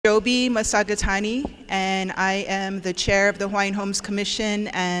Joby Masagatani, and I am the chair of the Hawaiian Homes Commission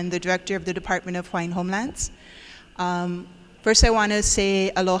and the director of the Department of Hawaiian Homelands. First, I want to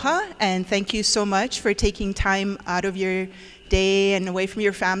say aloha and thank you so much for taking time out of your day and away from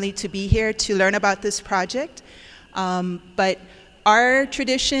your family to be here to learn about this project. But our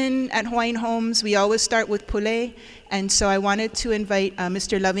tradition at Hawaiian Homes, we always start with pule, and so I wanted to invite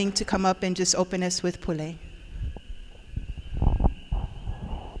Mr. Loving to come up and just open us with pule.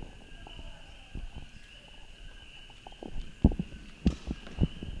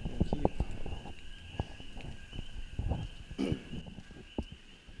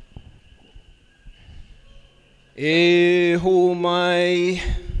 E ho mai,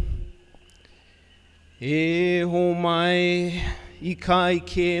 I kai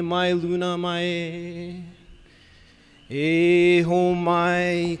ke mai luna mai. E ho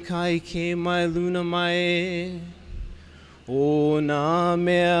mai, kai ke mai luna mai. O nā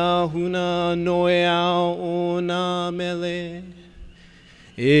mea huna noe au o nā mele.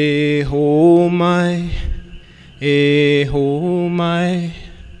 E ho mai, e ho mai.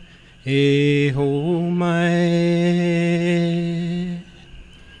 E ho mai.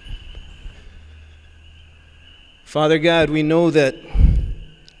 Father God, we know that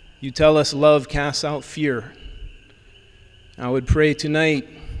you tell us love casts out fear. I would pray tonight,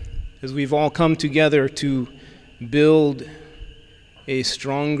 as we've all come together to build a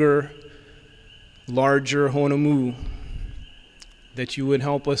stronger, larger Honomu, that you would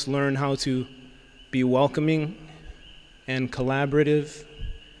help us learn how to be welcoming and collaborative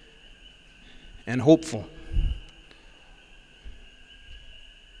and hopeful.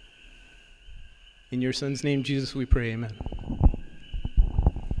 In your son's name, Jesus, we pray, amen.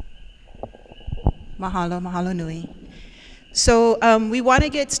 Mahalo, mahalo nui. So we want to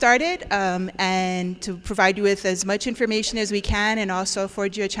get started and to provide you with as much information as we can and also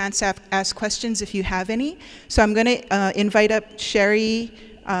afford you a chance to ask questions if you have any. So I'm going to invite up Sherry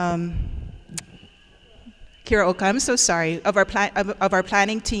Kiraoka, I'm so sorry, of our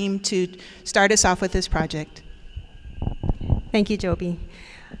planning team to start us off with this project. Thank you, Joby.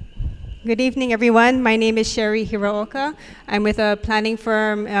 Good evening, everyone. My name is Sherry Hiraoka. I'm with a planning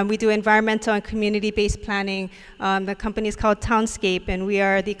firm. We do environmental and community-based planning. The company is called Townscape, and we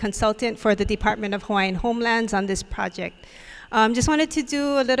are the consultant for the Department of Hawaiian Homelands on this project. Just wanted to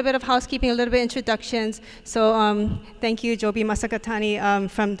do a little bit of housekeeping, a little bit of introductions. So thank you, Joby Masagatani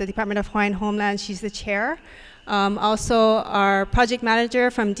from the Department of Hawaiian Homelands. She's the chair. Also, our project manager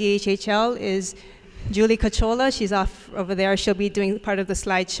from DHHL is Julie Cachola. She's off over there. She'll be doing part of the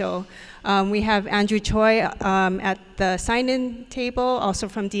slideshow. We have Andrew Choi at the sign-in table, also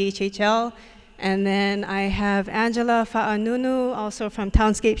from DHHL. And then I have Angela Fa'anunu, also from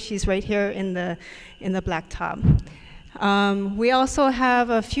Townscape. She's right here in the black top. We also have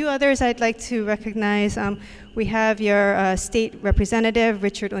a few others I'd like to recognize. We have your state representative,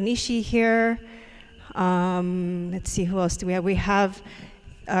 Richard Onishi, here. Let's see, who else do we have? We have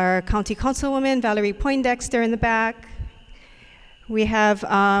our county councilwoman, Valerie Poindexter, in the back. We have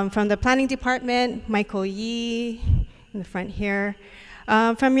from the planning department, Michael Yee in the front here.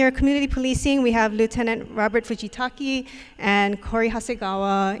 From your community policing, we have Lieutenant Robert Fujitaki and Corey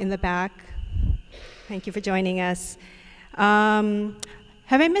Hasegawa in the back. Thank you for joining us.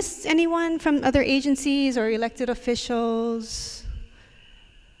 Have I missed anyone from other agencies or elected officials?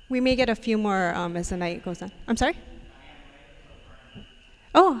 We may get a few more as the night goes on. I'm sorry?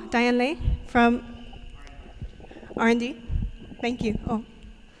 Oh, Diane Lay from R&D. Thank you.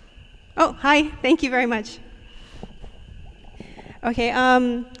 Oh, hi. Thank you very much. Okay,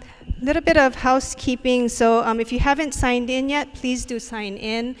 little bit of housekeeping. So if you haven't signed in yet, please do sign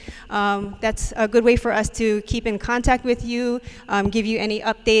in. That's a good way for us to keep in contact with you, give you any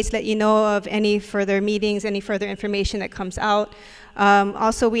updates, let you know of any further meetings, any further information that comes out.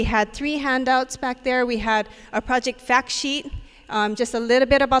 Also, we had 3 handouts back there. We had a project fact sheet, just a little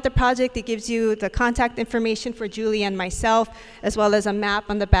bit about the project. It gives you the contact information for Julie and myself, as well as a map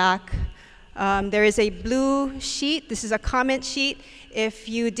on the back. There is a blue sheet. This is a comment sheet. If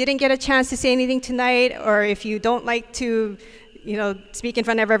you didn't get a chance to say anything tonight, or if you don't like to, speak in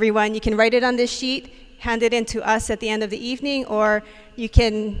front of everyone, you can write it on this sheet, hand it in to us at the end of the evening, or you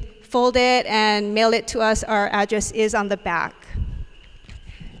can fold it and mail it to us. Our address is on the back.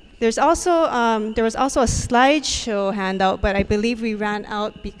 There was also a slideshow handout, but I believe we ran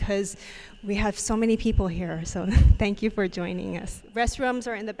out because we have so many people here, so thank you for joining us. Restrooms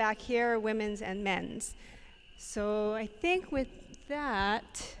are in the back here, women's and men's. So I think with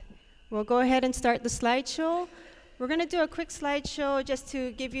that, we'll go ahead and start the slideshow. We're going to do a quick slideshow just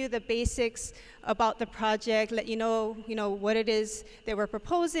to give you the basics about the project, let you know, what it is that we're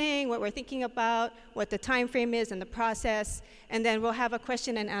proposing, what we're thinking about, what the time frame is and the process, and then we'll have a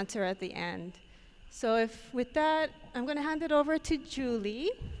question and answer at the end. So with that, I'm going to hand it over to Julie.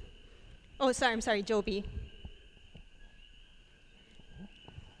 Oh, sorry, Joby.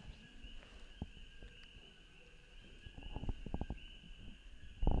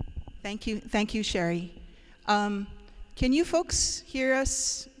 Thank you, Sherry. Can you folks hear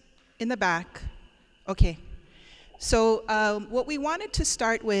us in the back? Okay. So what we wanted to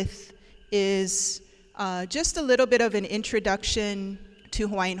start with is just a little bit of an introduction to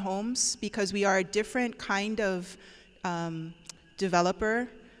Hawaiian Homes, because we are a different kind of developer,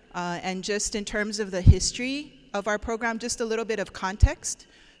 and just in terms of the history of our program, just a little bit of context,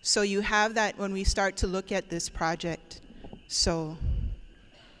 so you have that when we start to look at this project. So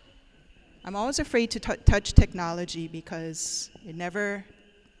I'm always afraid to touch technology because it never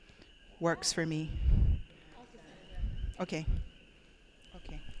works for me. Okay.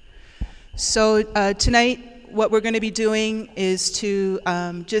 So tonight, what we're going to be doing is to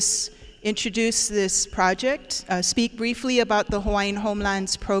just introduce this project, speak briefly about the Hawaiian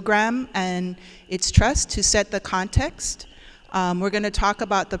Homelands Program and its trust to set the context. We're going to talk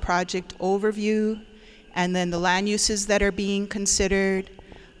about the project overview and then the land uses that are being considered,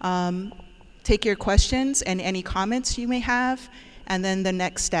 take your questions and any comments you may have, and then the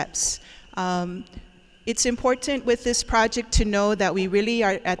next steps. It's important with this project to know that we really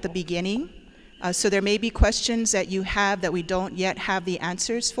are at the beginning. So there may be questions that you have that we don't yet have the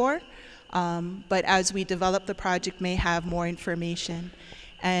answers for, but as we develop the project may have more information.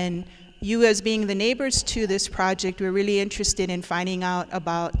 And you as being the neighbors to this project, we're really interested in finding out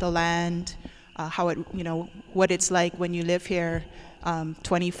about the land, how it, what it's like when you live here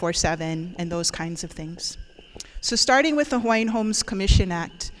 24/7 and those kinds of things. So starting with the Hawaiian Homes Commission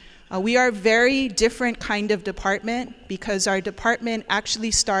Act, we are a very different kind of department because our department actually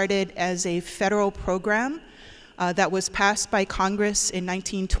started as a federal program that was passed by Congress in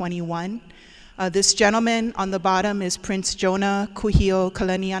 1921. This gentleman on the bottom is Prince Jonah Kuhio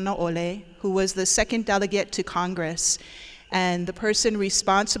Kalanianaole, who was the second delegate to Congress and the person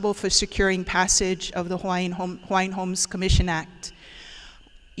responsible for securing passage of the Hawaiian Homes Commission Act.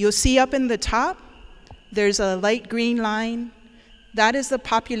 You'll see up in the top, there's a light green line. That is the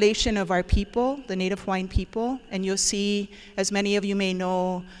population of our people, the Native Hawaiian people, and you'll see, as many of you may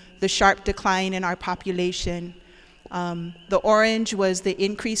know, the sharp decline in our population. The orange was the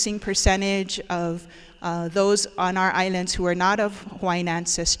increasing percentage of those on our islands who are not of Hawaiian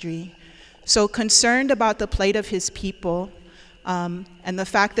ancestry. So concerned about the plight of his people, and the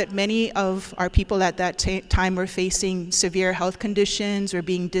fact that many of our people at that time were facing severe health conditions or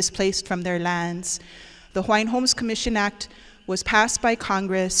being displaced from their lands, the Hawaiian Homes Commission Act was passed by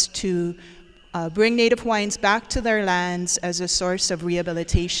Congress to bring Native Hawaiians back to their lands as a source of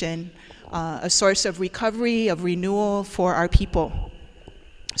rehabilitation, a source of recovery, of renewal for our people.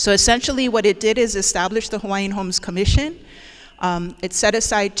 So essentially what it did is establish the Hawaiian Homes Commission. It set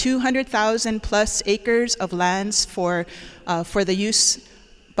aside 200,000 plus acres of lands for the use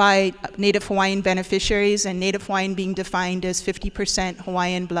by Native Hawaiian beneficiaries, and Native Hawaiian being defined as 50%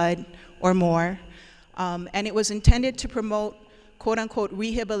 Hawaiian blood or more. And it was intended to promote quote-unquote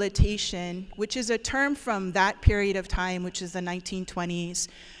rehabilitation, which is a term from that period of time, which is the 1920s,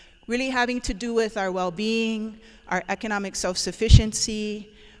 really having to do with our well-being, our economic self-sufficiency,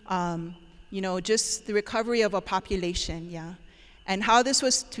 just the recovery of a population, yeah. And how this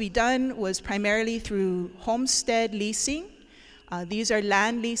was to be done was primarily through homestead leasing. These are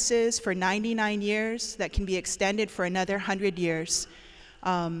land leases for 99 years that can be extended for another 100 years.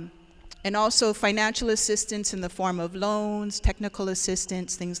 And also financial assistance in the form of loans, technical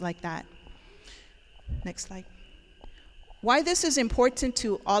assistance, things like that. Next slide. Why this is important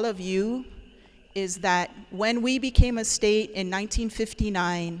to all of you is that when we became a state in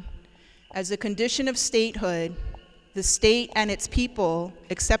 1959, as a condition of statehood, the state and its people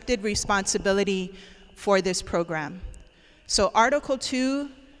accepted responsibility for this program. So Article 12,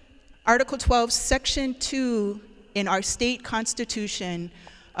 Section 2 in our state constitution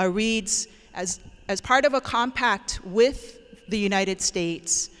reads, as part of a compact with the United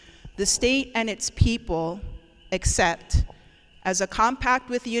States, the state and its people accept, as a compact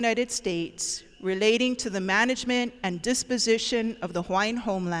with the United States relating to the management and disposition of the Hawaiian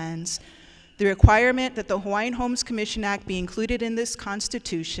homelands, the requirement that the Hawaiian Homes Commission Act be included in this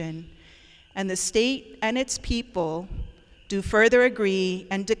Constitution, and the state and its people do further agree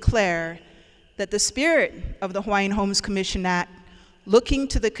and declare that the spirit of the Hawaiian Homes Commission Act looking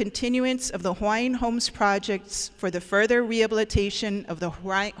to the continuance of the Hawaiian Homes projects for the further rehabilitation of the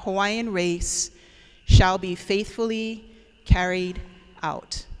Hawaiian race shall be faithfully carried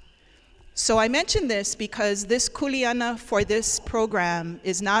out. So I mention this because this kuleana for this program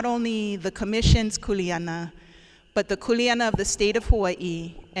is not only the Commission's kuleana, but the kuleana of the state of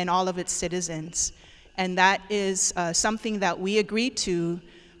Hawaii and all of its citizens. And that is something that we agreed to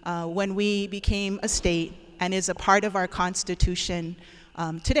when we became a state and is a part of our Constitution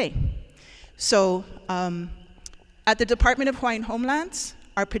today. So at the Department of Hawaiian Homelands,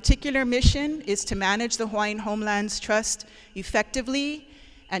 our particular mission is to manage the Hawaiian Homelands Trust effectively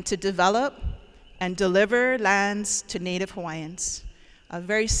and to develop and deliver lands to Native Hawaiians. A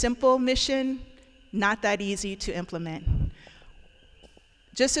very simple mission, not that easy to implement.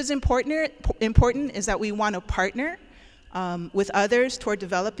 Just as important is that we want to partner with others toward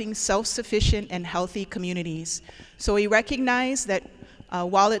developing self-sufficient and healthy communities. So we recognize that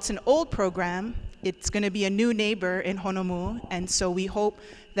while it's an old program, it's going to be a new neighbor in Honomu, and so we hope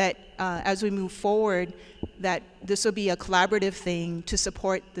that as we move forward, that this will be a collaborative thing to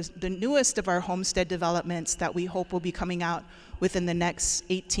support the newest of our homestead developments that we hope will be coming out within the next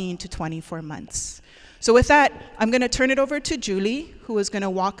 18 to 24 months. So with that, I'm going to turn it over to Julie, who is going to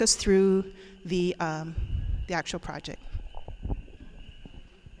walk us through the actual project.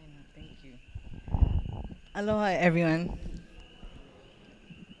 Thank you. Aloha, everyone.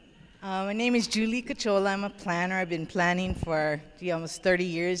 My name is Julie Cachola. I'm a planner. I've been planning for almost 30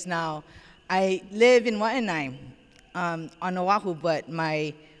 years now. I live in Waianae on Oahu, but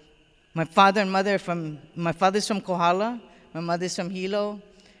my father and mother my father's from Kohala, my mother's from Hilo.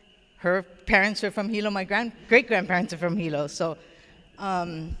 Her parents are from Hilo. My great-grandparents are from Hilo. So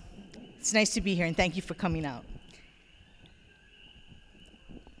it's nice to be here, and thank you for coming out.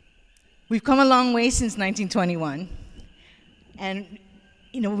 We've come a long way since 1921, and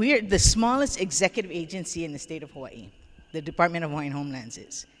we're the smallest executive agency in the state of Hawaii. The Department of Hawaiian Homelands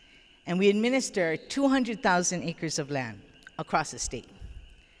is. And we administer 200,000 acres of land across the state.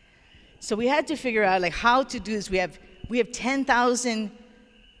 So we had to figure out how to do this. We have 10,000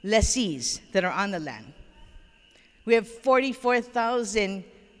 lessees that are on the land. We have 44,000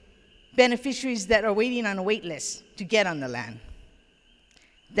 beneficiaries that are waiting on a wait list to get on the land.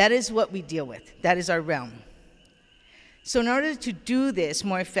 That is what we deal with. That is our realm. So in order to do this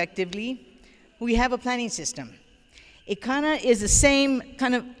more effectively, we have a planning system. It kind of is the same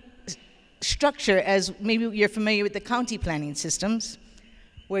kind of structure as maybe you're familiar with the county planning systems,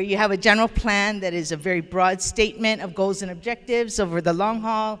 where you have a general plan that is a very broad statement of goals and objectives over the long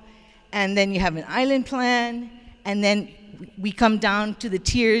haul, and then you have an island plan, and then we come down to the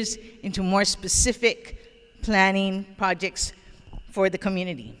tiers into more specific planning projects for the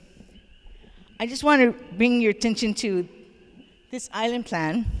community. I just want to bring your attention to this island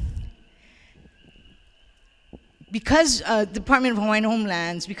plan. Because Department of Hawaiian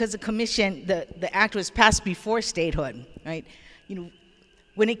Homelands, because the commission, the act was passed before statehood, right?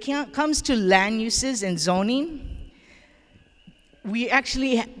 When it comes to land uses and zoning,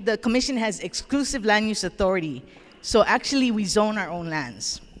 the commission has exclusive land use authority. So actually we zone our own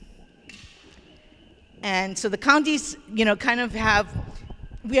lands. And so the counties, we have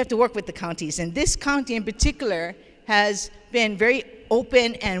to work with the counties. And this county in particular has been very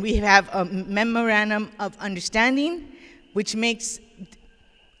open, and we have a memorandum of understanding, which makes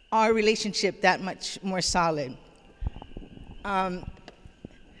our relationship that much more solid. There's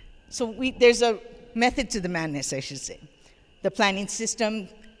a method to the madness, I should say. The planning system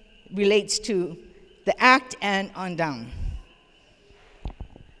relates to the act and on down.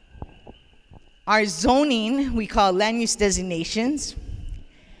 Our zoning, we call land use designations.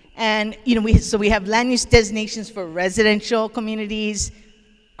 And we have land use designations for residential communities,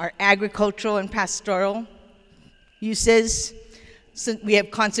 our agricultural and pastoral uses. So we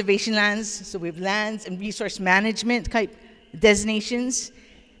have conservation lands, so we have lands and resource management type designations.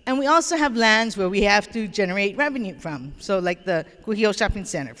 And we also have lands where we have to generate revenue from. So like the Kuhio Shopping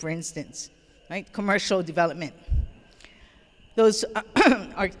Center, for instance, right? Commercial development. Those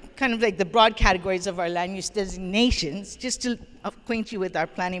are kind of like the broad categories of our land use designations, just to acquaint you with our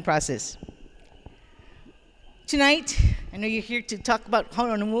planning process. Tonight, I know you're here to talk about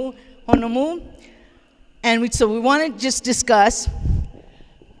Honomu, and so we want to just discuss,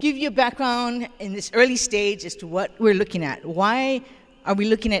 give you a background in this early stage as to what we're looking at. Why are we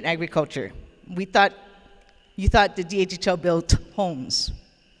looking at agriculture? You thought the DHHL built homes.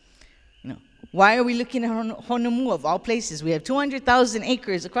 Why are we looking at Honomu of all places? We have 200,000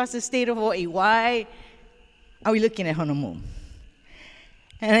 acres across the state of Hawaii. Why are we looking at Honomu?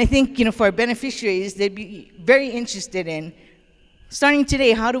 And I think, for our beneficiaries, they'd be very interested in starting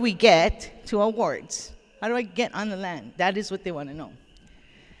today, how do we get to our wards? How do I get on the land? That is what they want to know.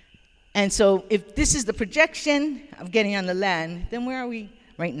 And so if this is the projection of getting on the land, then where are we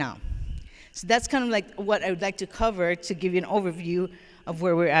right now? So that's kind of like what I would like to cover to give you an overview of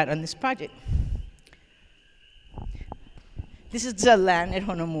where we're at on this project. This is the land at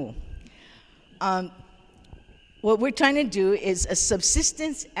Honomu. What we're trying to do is a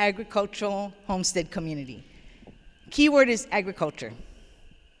subsistence agricultural homestead community. Keyword is agriculture.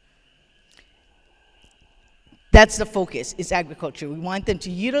 That's the focus, is agriculture. We want them to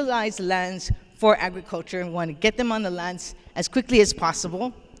utilize lands for agriculture, and we want to get them on the lands as quickly as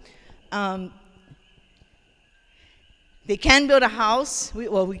possible. They can build a house.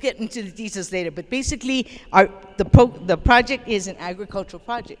 We get into the details later, but basically the project is an agricultural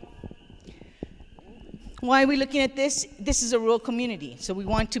project. Why are we looking at this? This is a rural community, so we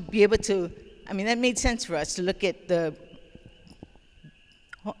want to be able to, I mean, that made sense for us to look at the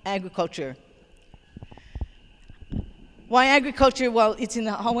agriculture. Why agriculture? Well, it's in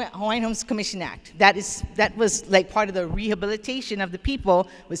the Hawaiian Homes Commission Act. That was like part of the rehabilitation of the people,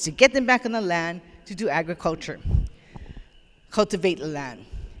 was to get them back on the land to do agriculture, cultivate the land.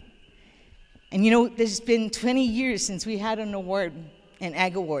 And you know, there's been 20 years since we had an award, an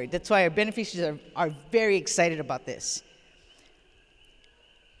ag award. That's why our beneficiaries are very excited about this.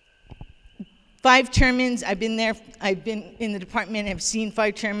 5 chairmans, I've been in the department, I've seen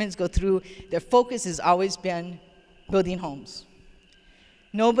 5 chairmans go through. Their focus has always been building homes.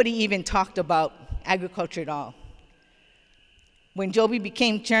 Nobody even talked about agriculture at all. When Joby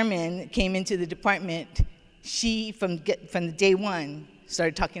became chairman, came into the department, she, from the day one,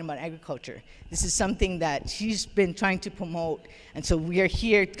 started talking about agriculture. This is something that she's been trying to promote, and so we are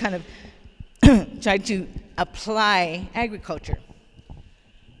here kind of trying to apply agriculture.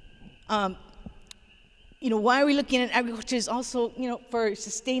 You know, why are we looking at agriculture is also, you know, for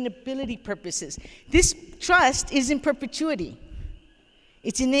sustainability purposes. This trust is in perpetuity.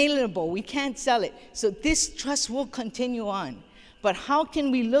 It's inalienable. We can't sell it. So this trust will continue on. But how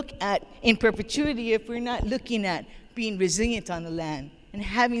can we look at in perpetuity if we're not looking at being resilient on the land and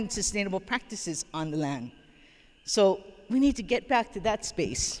having sustainable practices on the land? So we need to get back to that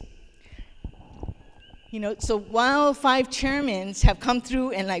space. You know, so while 5 chairmen have come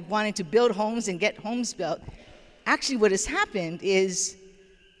through and like wanted to build homes and get homes built, actually what has happened is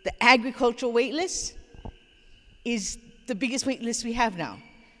the agricultural wait list is the biggest wait list we have now.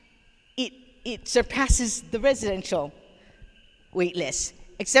 It surpasses the residential wait list,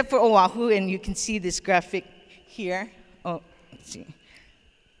 except for Oahu, and you can see this graphic here. Oh, let's see.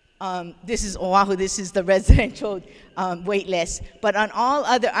 This is Oahu, this is the residential wait list. But on all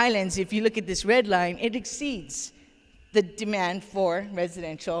other islands, if you look at this red line, it exceeds the demand for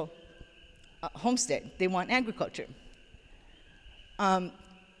residential homestead. They want agriculture.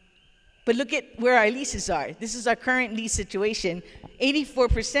 But look at where our leases are. This is our current lease situation.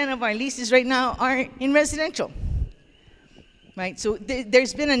 84% of our leases right now are in residential. Right? So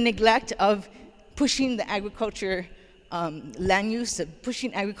there's been a neglect of pushing the agriculture land use,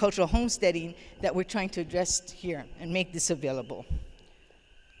 pushing agricultural homesteading that we're trying to address here and make this available.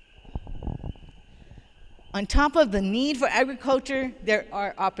 On top of the need for agriculture, there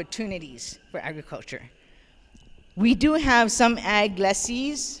are opportunities for agriculture. We do have some ag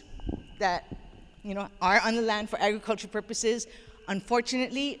lessees that, you know, are on the land for agriculture purposes.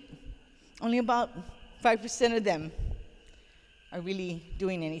 Unfortunately, only about 5% of them are really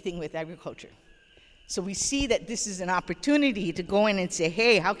doing anything with agriculture. So we see that this is an opportunity to go in and say,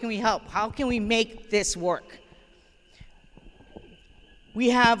 hey, how can we help? How can we make this work? We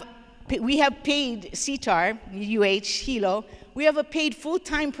have paid CTAR, Hilo, we have a paid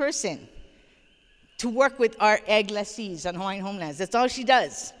full-time person to work with our ag lessees on Hawaiian homelands. That's all she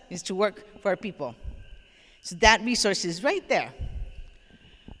does, is to work for our people. So that resource is right there.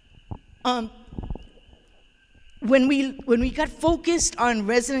 When we got focused on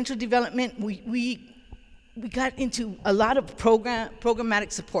residential development, we got into a lot of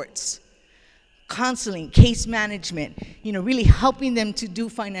programmatic supports, counseling, case management, you know, really helping them to do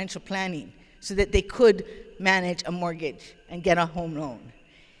financial planning so that they could manage a mortgage and get a home loan.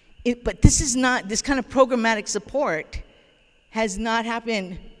 But this kind of programmatic support has not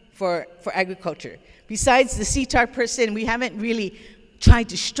happened for agriculture. Besides the CTAR person, we haven't really tried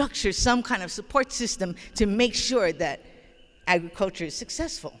to structure some kind of support system to make sure that agriculture is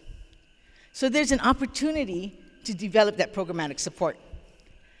successful. So there's an opportunity to develop that programmatic support.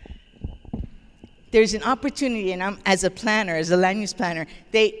 There's an opportunity, and I'm, as a planner, as a land use planner,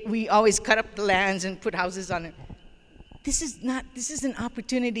 we always cut up the lands and put houses on it. this is an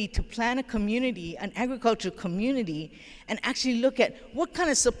opportunity to plan a community, an agricultural community, and actually look at what kind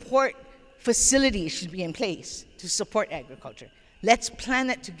of support facilities should be in place to support agriculture. Let's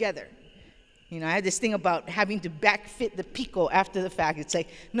plan it together. You know, I had this thing about having to backfit the PICO after the fact. It's like,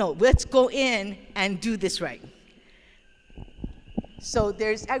 no, let's go in and do this right. So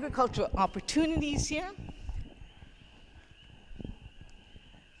there's agricultural opportunities here.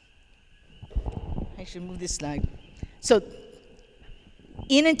 I should move this slide. So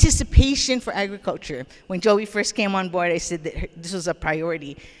in anticipation for agriculture, when Joey first came on board, I said that this was a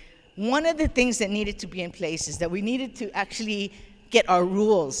priority. One of the things that needed to be in place is that we needed to actually get our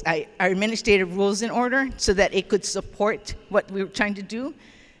rules, our administrative rules in order so that it could support what we were trying to do.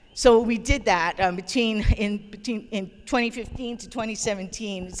 So we did that in 2015 to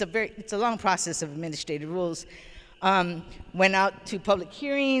 2017. It's a long process of administrative rules. Went out to public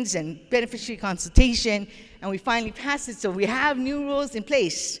hearings and beneficiary consultation, and we finally passed it. So we have new rules in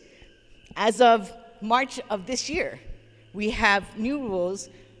place. As of March of this year, we have new rules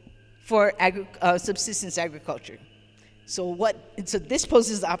for subsistence agriculture. So this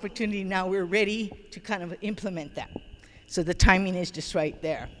poses the opportunity now. We're ready to kind of implement that. So the timing is just right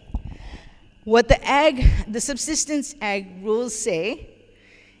there. What the subsistence ag rules say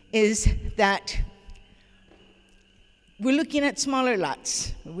is that we're looking at smaller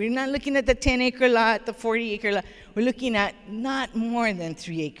lots. We're not looking at the 10-acre lot, the 40-acre lot. We're looking at not more than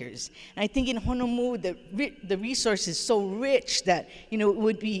 3 acres. And I think in Honomu, the resource is so rich that, you know,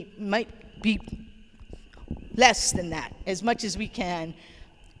 might be less than that, as much as we can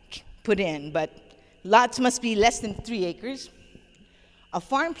put in. But lots must be less than 3 acres. A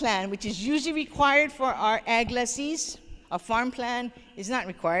farm plan, which is usually required for our ag lessees, a farm plan is not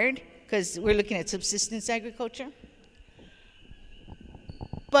required because we're looking at subsistence agriculture.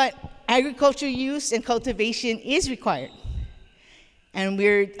 But agricultural use and cultivation is required. And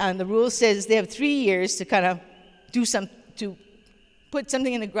the rule says they have 3 years to kind of to put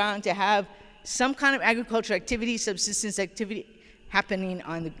something in the ground to have some kind of agricultural activity, subsistence activity happening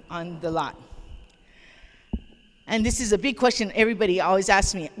on the lot. And this is a big question everybody always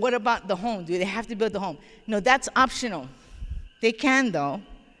asks me. What about the home? Do they have to build the home? No, that's optional. They can, though.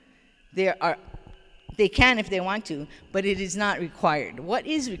 They can if they want to, but it is not required. What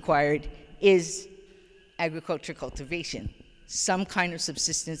is required is agriculture cultivation, some kind of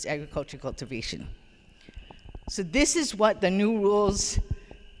subsistence agriculture cultivation. So this is what the new rules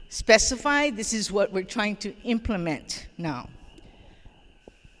specify. This is what we're trying to implement now.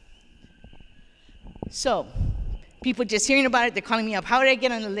 So people just hearing about it, they're calling me up. How did I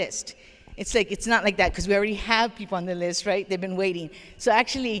get on the list? It's like, it's not like that because we already have people on the list, right? They've been waiting. So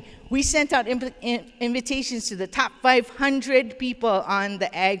actually, we sent out invitations to the top 500 people on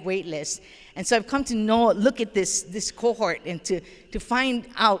the ag wait list. And so I've come to look at this cohort and to find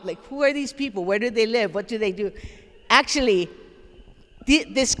out, like, who are these people? Where do they live? What do they do? Actually,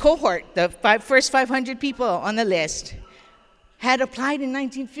 this cohort, the first 500 people on the list, had applied in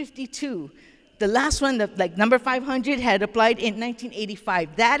 1952. The last one, number 500, had applied in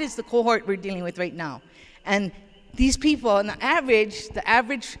 1985. That is the cohort we're dealing with right now. And these people, on the average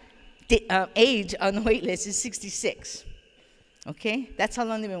age on the wait list is 66. Okay? That's how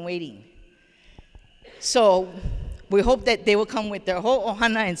long they've been waiting. So we hope that they will come with their whole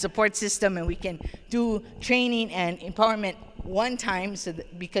ohana and support system, and we can do training and empowerment one time,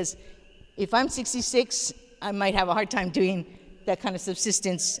 because if I'm 66, I might have a hard time doing that kind of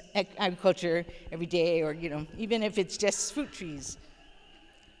subsistence agriculture every day, or, you know, even if it's just fruit trees.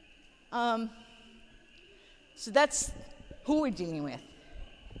 So that's who we're dealing with.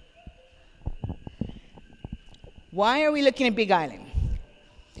 Why are we looking at Big Island?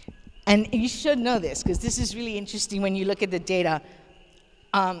 And you should know this, because this is really interesting when you look at the data.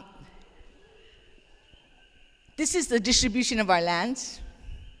 This is the distribution of our lands.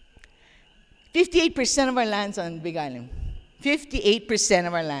 58% of our lands on Big Island. 58%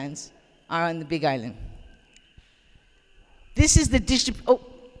 of our lands are on the Big Island. This is the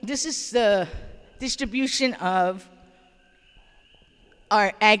distribution of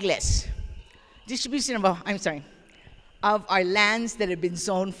our ag list. Of our lands that have been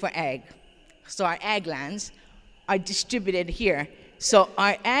zoned for ag. So our ag lands are distributed here. So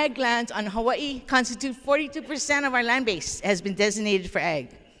our ag lands on Hawaii constitute 42% of our land base has been designated for ag.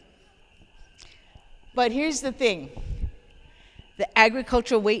 But here's the thing. The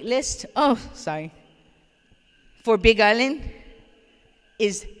agricultural wait list, for Big Island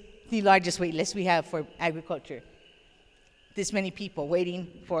is the largest wait list we have for agriculture. This many people waiting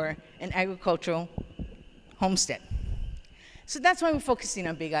for an agricultural homestead. So that's why we're focusing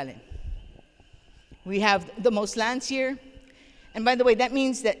on Big Island. We have the most lands here. And by the way, that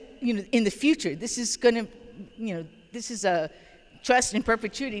means that, in the future, this is going to, this is a trust in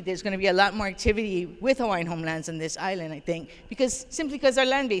perpetuity. There's going to be a lot more activity with Hawaiian homelands on this island, I think, simply because our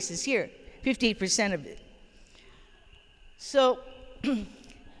land base is here, 58% of it. So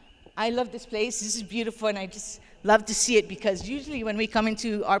I love this place. This is beautiful, and I just love to see it because usually when we come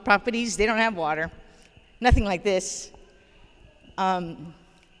into our properties, they don't have water, nothing like this.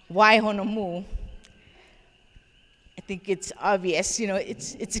 Why Honomu? I think it's obvious,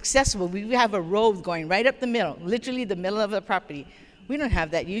 it's accessible. We have a road going right up the middle, literally the middle of the property. We don't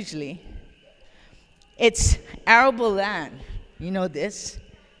have that usually. It's arable land. You know this.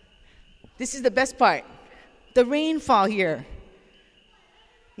 This is the best part. The rainfall here.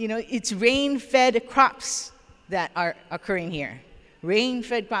 It's rain-fed crops that are occurring here.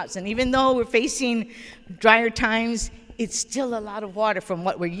 Rain-fed crops. And even though we're facing drier times, it's still a lot of water from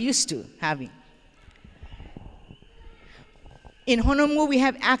what we're used to having. In Honomu, we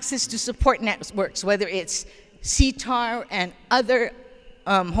have access to support networks, whether it's CTAR and other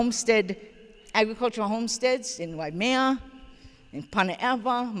agricultural homesteads in Waimea, in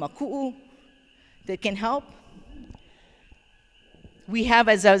Panaeva, Maku'u, that can help. We have,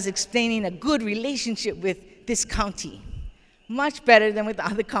 as I was explaining, a good relationship with this county, much better than with the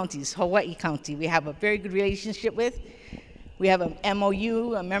other counties. Hawaii County, we have a very good relationship with. We have a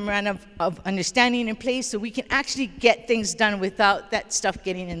MOU, a Memorandum of Understanding in place, so we can actually get things done without that stuff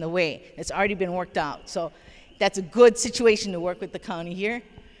getting in the way. It's already been worked out. So that's a good situation to work with the county here.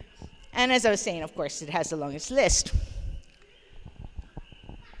 And as I was saying, of course, it has the longest list.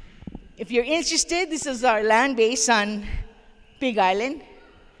 If you're interested, this is our land base on Big Island.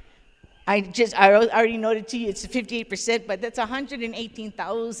 I already noted to you it's 58%, but that's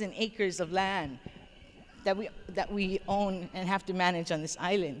 118,000 acres of land that we own and have to manage on this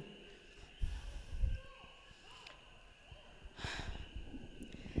island.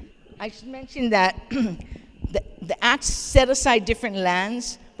 I should mention that the Act set aside different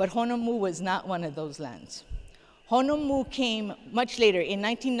lands, but Honomu was not one of those lands. Honomu came much later. In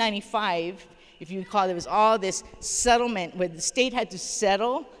 1995, if you recall, there was all this settlement where the state had to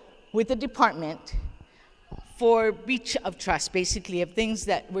settle with the department for breach of trust, basically, of things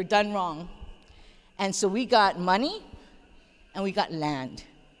that were done wrong. And so we got money, and we got land.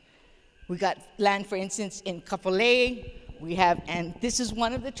 We got land, for instance, in Kapolei. And this is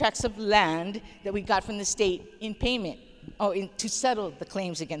one of the tracts of land that we got from the state in payment, to settle the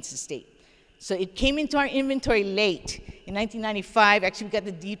claims against the state. So it came into our inventory late, in 1995. Actually, we got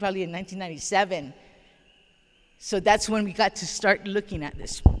the deed probably in 1997. So that's when we got to start looking at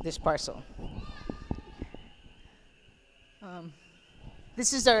this parcel.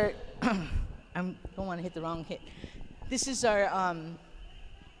 This is our, I don't want to hit the wrong hit. This is our,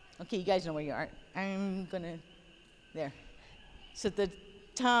 okay, you guys know where you are. I'm gonna, there. So the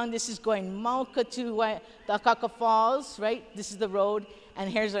town, this is going Mauka to the Akaka Falls, right? This is the road, and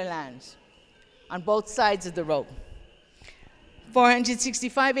here's our lands on both sides of the road.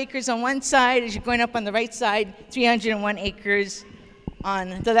 465 acres on one side. As you're going up on the right side, 301 acres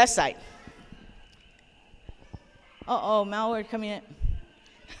on the left side. Uh-oh, malware coming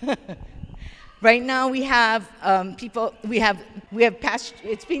in. Right now we have pasture.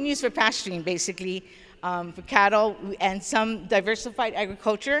 It's being used for pasturing, basically, for cattle and some diversified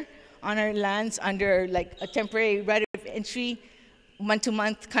agriculture on our lands under like a temporary right of entry,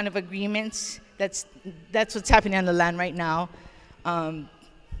 month-to-month kind of agreements. That's what's happening on the land right now.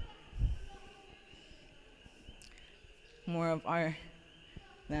 More of our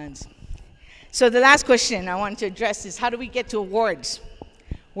lands. So the last question I want to address is, how do we get to awards?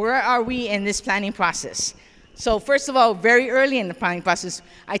 Where are we in this planning process? So first of all, very early in the planning process,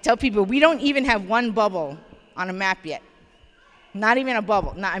 I tell people we don't even have one bubble on a map yet. Not even a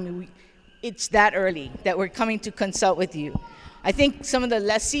bubble. It's that early that we're coming to consult with you. I think some of the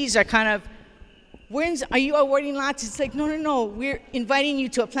lessees are kind of, are you awarding lots? It's like, no, we're inviting you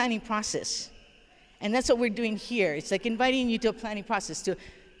to a planning process. And that's what we're doing here. It's like inviting you to a planning process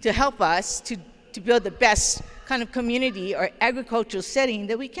to help us to build the best kind of community or agricultural setting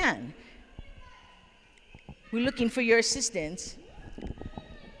that we can. We're looking for your assistance.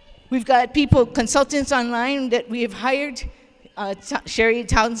 We've got consultants online that we have hired. Sherry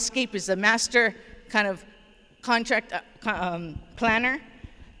Townscape is a master kind of contract planner.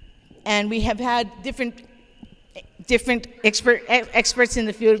 And we have had different experts in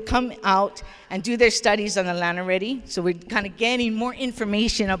the field come out and do their studies on the land already. So we're kind of getting more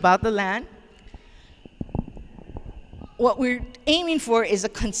information about the land. What we're aiming for is a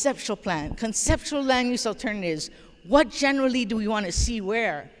conceptual plan, conceptual land use alternatives. What generally do we want to see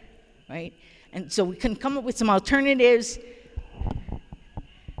where, right? And so we can come up with some alternatives.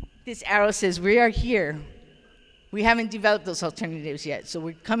 This arrow says we are here. We haven't developed those alternatives yet. So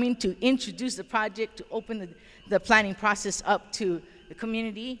we're coming to introduce the project, to open the planning process up to the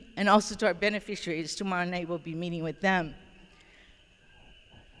community and also to our beneficiaries. Tomorrow night we'll be meeting with them.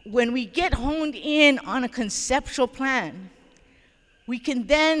 When we get honed in on a conceptual plan, we can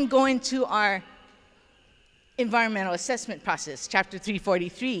then go into our environmental assessment process, Chapter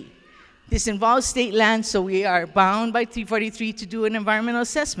 343. This involves state land, so we are bound by 343 to do an environmental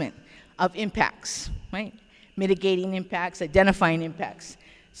assessment of impacts, right? Mitigating impacts, identifying impacts.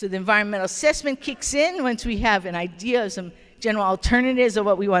 So the environmental assessment kicks in once we have an idea of some general alternatives of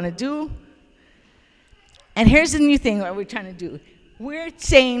what we want to do. And here's the new thing that we're trying to do. We're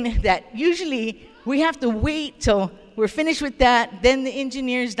saying that usually we have to wait till we're finished with that, then the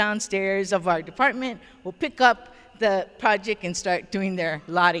engineers downstairs of our department will pick up the project and start doing their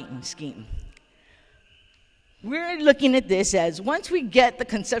lotting scheme. We're looking at this as once we get the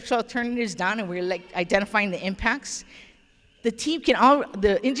conceptual alternatives down and we're like identifying the impacts, the team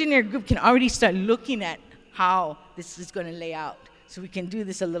the engineer group can already start looking at how this is going to lay out. So we can do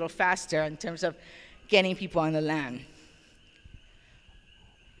this a little faster in terms of getting people on the land.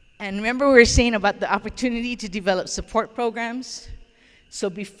 And remember we were saying about the opportunity to develop support programs. So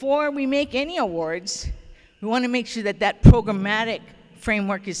before we make any awards, we want to make sure that that programmatic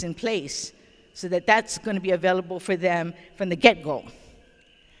framework is in place so that that's going to be available for them from the get-go.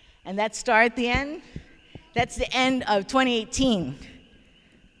 And that star at the end, that's the end of 2018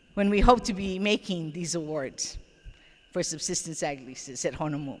 when we hope to be making these awards for subsistence ag leases at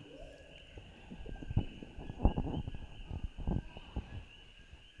Honomu.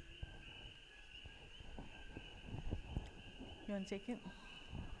 You want to take it?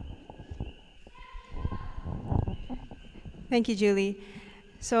 Thank you, Julie.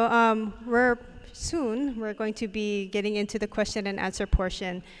 So we're going to be getting into the question and answer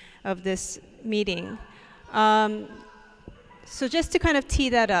portion of this meeting. So just to kind of tee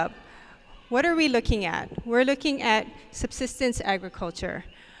that up, what are we looking at? We're looking at subsistence agriculture.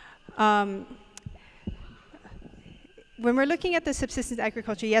 When we're looking at the subsistence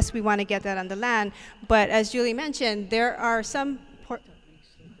agriculture, yes, we want to get that on the land, but as Julie mentioned, there are some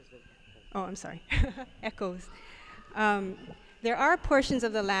echoes. There are portions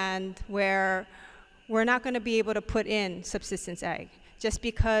of the land where we're not going to be able to put in subsistence ag, just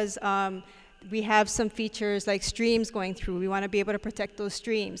because we have some features like streams going through. We want to be able to protect those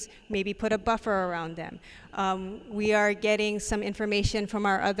streams, maybe put a buffer around them. We are getting some information from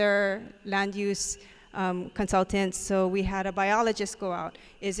our other land use consultants, so we had a biologist go out.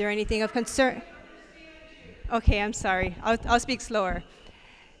 Is there anything of concern? Okay, I'm sorry. I'll speak slower.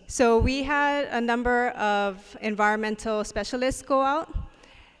 So we had a number of environmental specialists go out.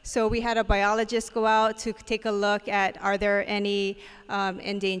 So we had a biologist go out to take a look at, are there any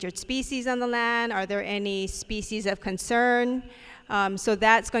endangered species on the land? Are there any species of concern? So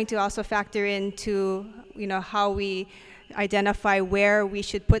that's going to also factor into, how we identify where we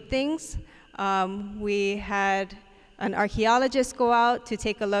should put things. We had an archaeologist go out to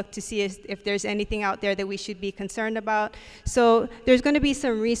take a look to see if there's anything out there that we should be concerned about. So there's going to be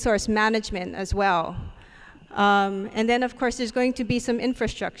some resource management as well. And then, of course, there's going to be some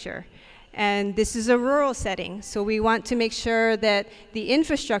infrastructure. And this is a rural setting, so we want to make sure that the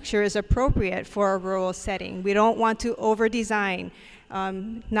infrastructure is appropriate for a rural setting. We don't want to over-design.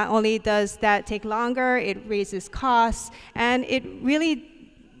 Not only does that take longer, it raises costs, and it really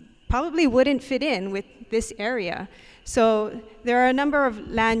probably wouldn't fit in with this area. So there are a number of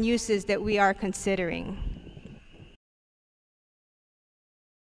land uses that we are considering.